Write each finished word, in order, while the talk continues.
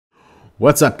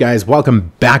What's up, guys?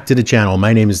 Welcome back to the channel.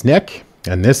 My name is Nick,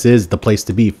 and this is the place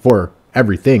to be for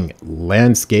everything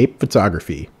landscape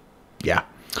photography. Yeah.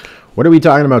 What are we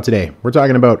talking about today? We're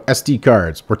talking about SD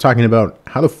cards. We're talking about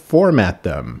how to format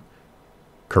them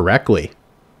correctly.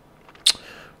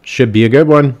 Should be a good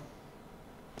one.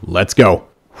 Let's go.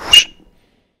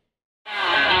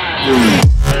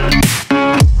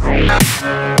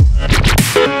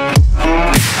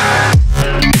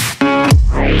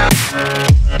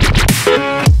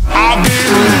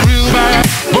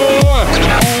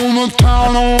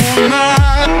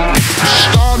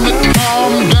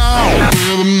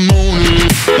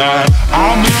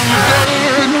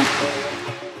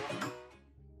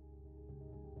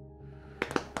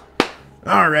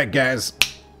 Alright, guys.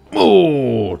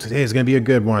 Oh, today is going to be a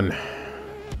good one.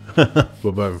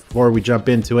 But before we jump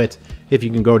into it, if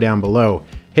you can go down below,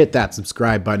 hit that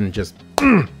subscribe button, just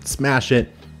smash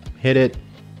it, hit it,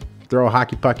 throw a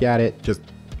hockey puck at it, just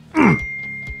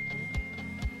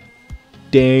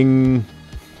ding.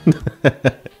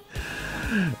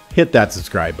 Hit that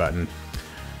subscribe button.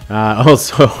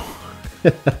 Also,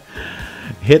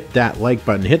 hit that like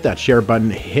button, hit that share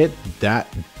button, hit that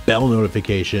bell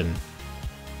notification.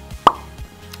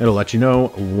 It'll let you know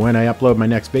when I upload my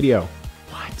next video.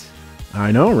 What?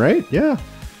 I know, right? Yeah.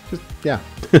 Yeah.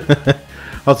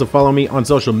 Also, follow me on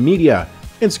social media.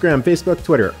 Instagram, Facebook,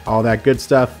 Twitter, all that good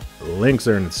stuff. Links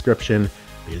are in the description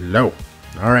below.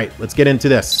 All right, let's get into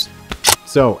this.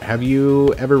 So, have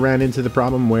you ever ran into the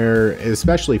problem where,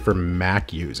 especially for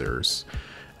Mac users,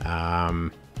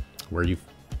 where you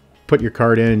put your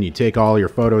card in, you take all your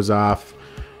photos off,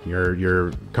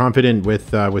 you're confident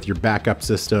with your backup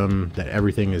system that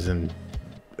everything is in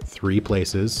 3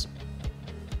 places.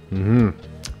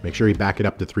 Make sure you back it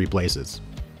up to 3 places,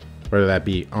 whether that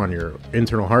be on your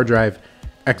internal hard drive,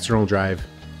 external drive,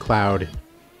 cloud,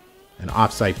 an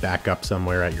offsite backup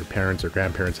somewhere at your parents' or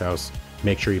grandparents' house.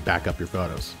 Make sure you back up your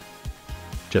photos.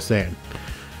 Just saying.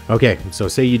 Okay, so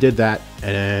say you did that,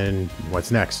 and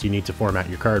what's next? You need to format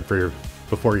your card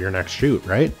before your next shoot,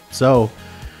 right? So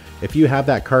if you have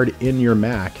that card in your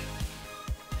Mac,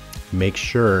 make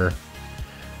sure,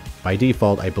 by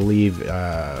default, I believe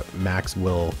Macs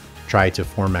will try to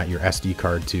format your SD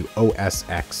card to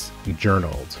OSX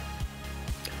journaled.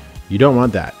 You don't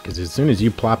want that, because as soon as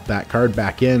you plop that card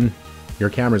back in, your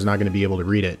camera's not going to be able to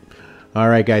read it. All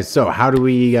right, guys, so how do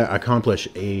we accomplish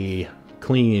a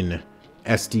clean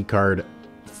SD card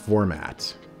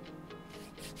format?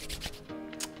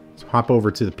 So hop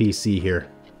over to the PC here.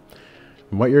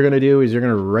 And what you're going to do is you're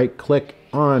going to right click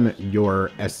on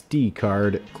your SD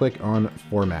card, click on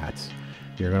format.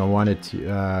 You're going to want it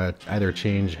to either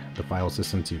change the file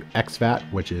system to exFAT,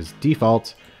 which is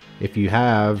default. If you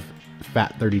have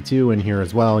FAT32 in here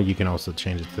as well, you can also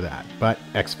change it to that. But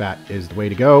exFAT is the way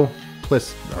to go.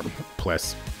 Press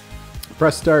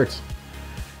start.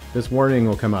 This warning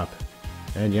will come up.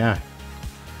 And yeah,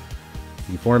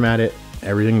 you format it,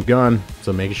 everything's gone.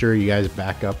 So make sure you guys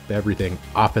back up everything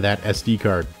off of that SD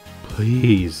card.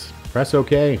 Please. Press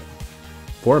OK.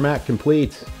 Format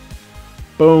complete.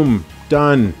 Boom.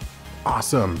 Done.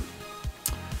 Awesome.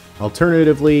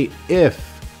 Alternatively,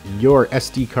 if your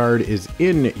SD card is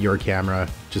in your camera,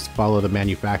 just follow the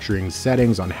manufacturing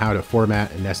settings on how to format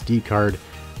an SD card.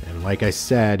 And like I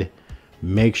said,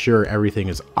 make sure everything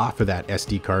is off of that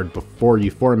SD card before you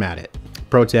format it.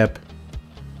 Pro tip,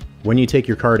 when you take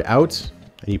your card out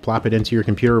and you plop it into your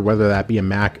computer, whether that be a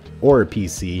Mac or a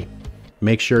PC,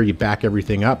 make sure you back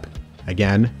everything up,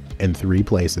 again, in 3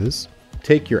 places.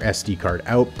 Take your SD card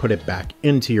out, put it back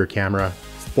into your camera,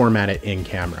 format it in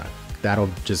camera. That'll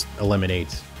just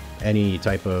eliminate any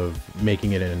type of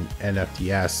making it an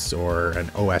NFTS or an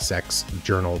OSX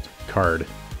journaled card,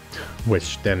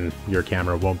 which then your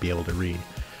camera won't be able to read.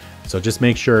 So just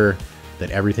make sure that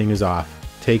everything is off.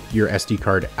 Take your SD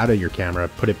card out of your camera,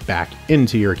 put it back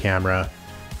into your camera,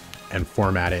 and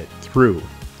format it through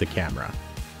the camera.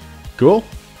 Cool?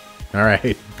 All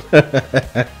right.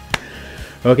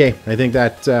 Okay, I think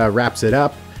that wraps it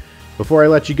up. Before I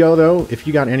let you go, though, if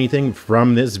you got anything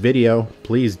from this video,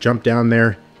 please jump down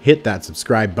there, hit that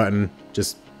subscribe button,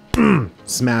 just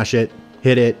smash it,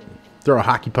 hit it, throw a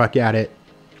hockey puck at it.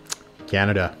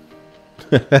 Canada.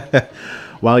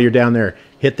 While you're down there,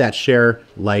 hit that share,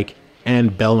 like,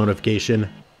 and bell notification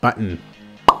button.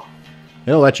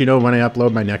 It'll let you know when I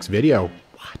upload my next video.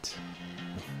 What?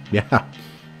 Yeah,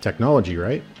 technology,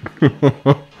 right?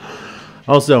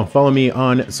 Also, follow me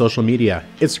on social media,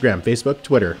 Instagram, Facebook,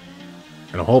 Twitter,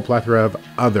 and a whole plethora of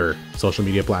other social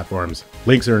media platforms.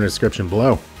 Links are in the description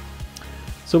below.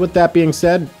 So with that being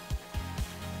said,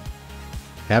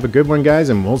 have a good one, guys,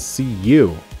 and we'll see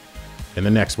you in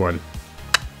the next one.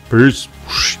 Peace.